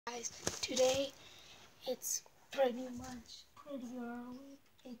Guys, today it's pretty early.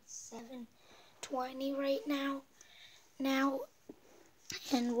 It's 7:20 right now.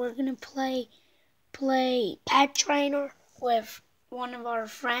 And we're gonna play pet trainer with one of our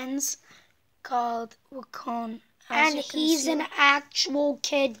friends called Wkoens. And he's an actual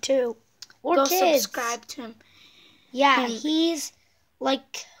kid too. Go subscribe to him. Yeah, he's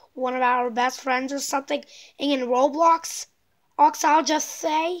like one of our best friends or something. And in Roblox, I'll just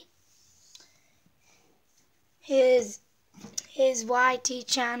say his YT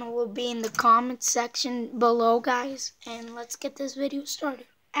channel will be in the comment section below, guys. And let's get this video started.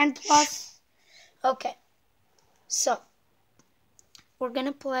 And plus, okay, so we're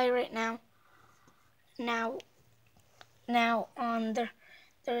gonna play right now. Now on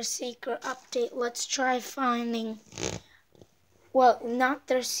their secret update, let's try finding. Well, not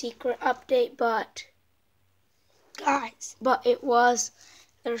their secret update, but it was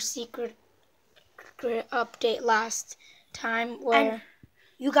their secret update last time where. And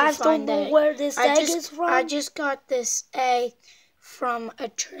you guys don't know where this egg is from? I just got this egg from a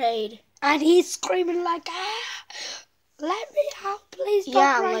trade. And he's screaming like, ah, let me out, please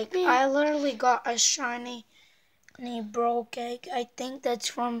don't break me. I literally got a shiny broke egg. I think that's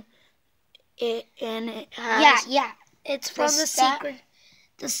from it, and it has... Yeah, it's from the secret.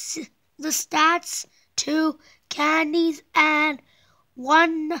 The stats, 2 candies, and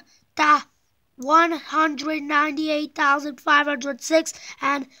 198,506,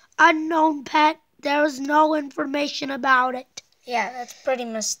 and unknown pet. There's no information about it. Yeah, that's pretty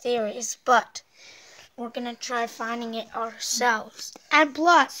mysterious, but we're gonna try finding it ourselves. And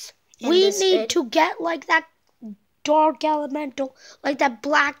plus, we need to get like that dark elemental, like that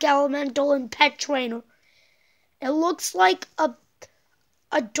black elemental in Pet Trainer. It looks like a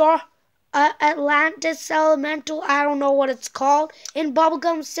dark Atlantis elemental. I don't know what it's called in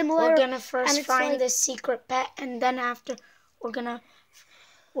Bubblegum Simulator. We're gonna first find the secret pet, and then after we're gonna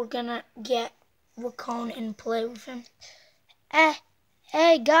get Wkoens and play with him.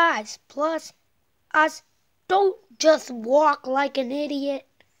 Hey guys, plus us, don't just walk like an idiot.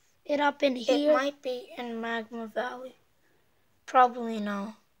 Up in here. It might be in Magma Valley. Probably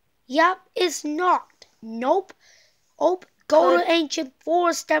no. Yep, it's not. Nope. Oh, go to Ancient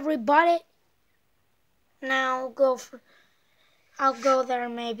Forest, everybody. Now I'll go there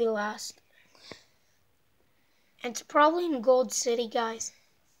maybe last. It's probably in Gold City, guys.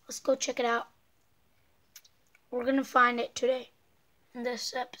 Let's go check it out. We're gonna find it today in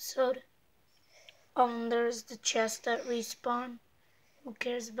this episode. There's the chest at respawn. Who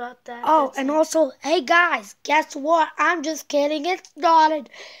cares about that? Oh, and also, hey guys, guess what? I'm just kidding. It's not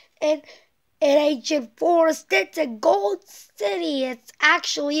in Ancient Forest. It's in Gold City. It's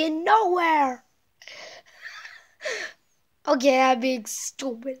actually in nowhere. Okay, I'm being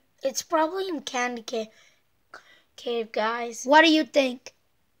stupid. It's probably in Candy Cave, guys. What do you think?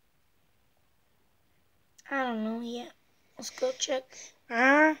 I don't know yet. Let's go check.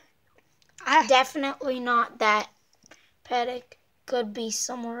 Definitely not that Pedic. Could be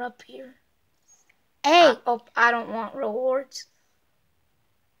somewhere up here. Hey! I don't want rewards.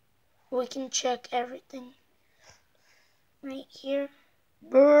 We can check everything. Right here.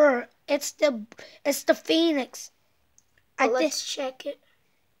 Brr, it's the Phoenix. Let's check it.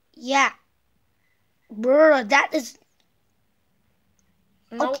 Yeah. Brr, that is...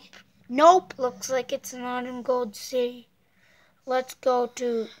 Nope. Okay. Nope. Looks like it's not in Gold City. Let's go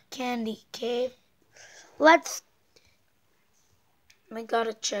to Candy Cave. I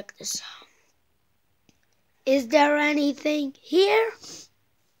gotta check this out. Is there anything here?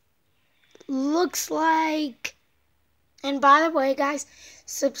 Looks like... And by the way, guys,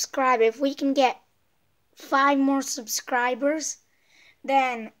 subscribe. If we can get 5 more subscribers,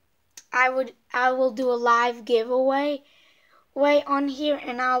 then I will do a live giveaway on here,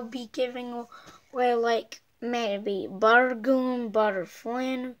 and I'll be giving away like maybe Buttergoon,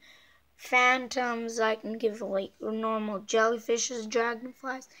 Butterflynn, Phantoms. I can give away normal jellyfishes,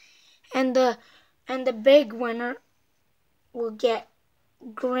 dragonflies, and the big winner will get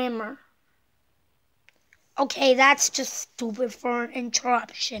Grimmer. Okay, that's just stupid for an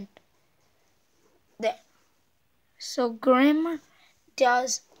interruption. There. So Grimmer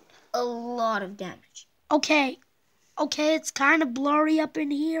does a lot of damage. Okay, it's kind of blurry up in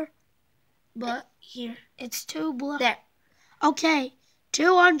here, but here it's too blurry. There. Okay.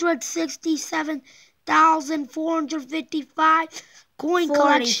 267,455 coin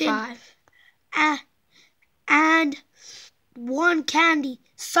collection and 1 candy.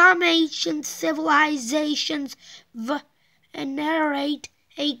 Some ancient civilizations venerate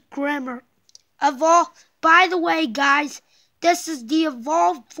a Grimmer. By the way, guys, This is the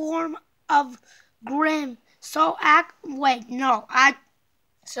evolved form of Grim. So wait, no,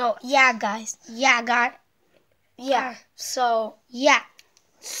 So yeah, guys.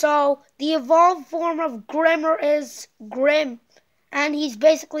 So the evolved form of Grimmer is Grim, and he's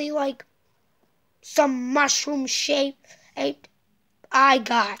basically like some mushroom shape. I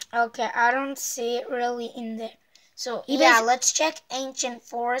got. Okay, I don't see it really in there. So let's check ancient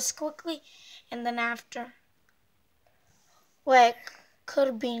forest quickly, and then after. Well, could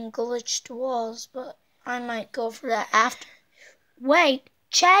have been glitched walls, but I might go for that after. Wait,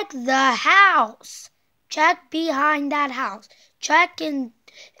 check the house. Check behind that house. Check in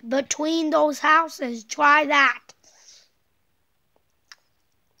between those houses. Try that.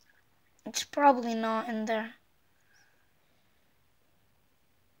 It's probably not in there.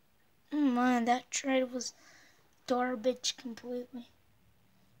 Oh man, that trade was garbage completely.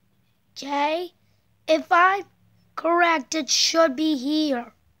 Okay, if I'm correct, it should be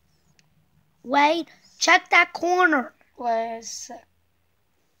here. Wait, check that corner. Wait a sec.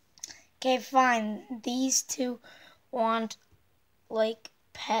 Okay, fine. These two want, like,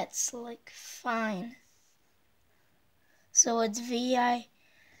 pets. Like, fine. So it's VIP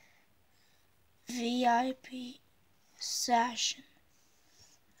session.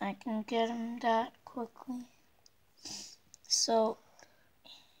 I can get him that quickly. So,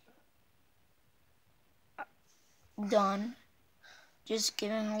 done. Just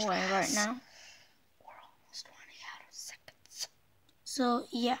giving away right now. We're almost running out of seconds. So,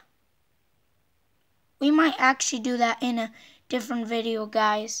 yeah. We might actually do that in a different video,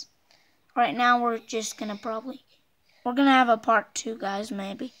 guys. Right now, we're just gonna we're gonna have a part 2, guys,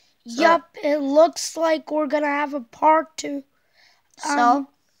 maybe. So, yup, it looks like we're gonna have a part 2. So,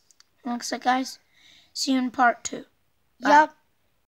 looks like, guys, see you in part 2. Bye. Yup.